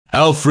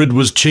Alfred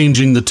was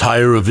changing the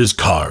tire of his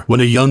car when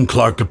a young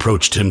Clark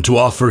approached him to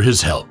offer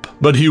his help,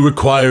 but he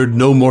required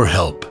no more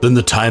help than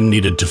the time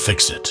needed to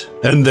fix it.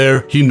 And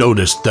there, he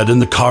noticed that in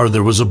the car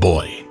there was a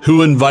boy,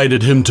 who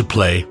invited him to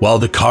play while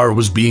the car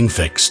was being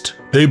fixed.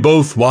 They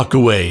both walk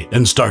away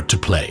and start to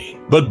play,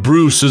 but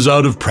Bruce is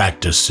out of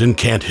practice and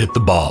can't hit the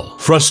ball.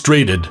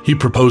 Frustrated, he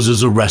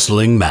proposes a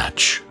wrestling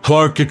match.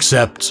 Clark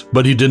accepts,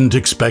 but he didn't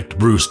expect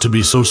Bruce to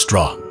be so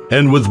strong,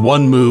 and with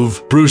one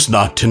move, Bruce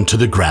knocked him to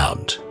the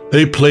ground.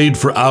 They played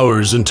for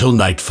hours until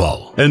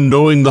nightfall, and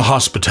knowing the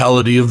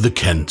hospitality of the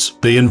Kents,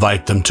 they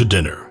invite them to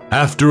dinner.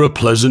 After a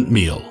pleasant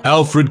meal,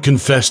 Alfred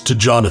confessed to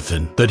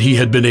Jonathan that he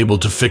had been able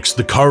to fix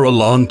the car a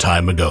long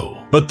time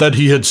ago, but that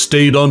he had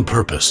stayed on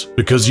purpose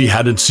because he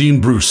hadn't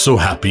seen Bruce so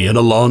happy in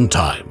a long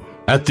time.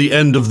 At the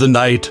end of the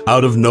night,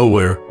 out of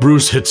nowhere,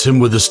 Bruce hits him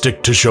with a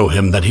stick to show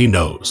him that he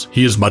knows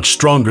he is much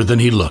stronger than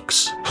he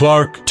looks.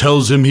 Clark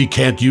tells him he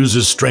can't use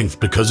his strength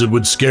because it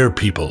would scare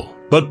people,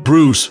 but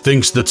Bruce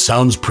thinks that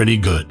sounds pretty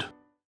good.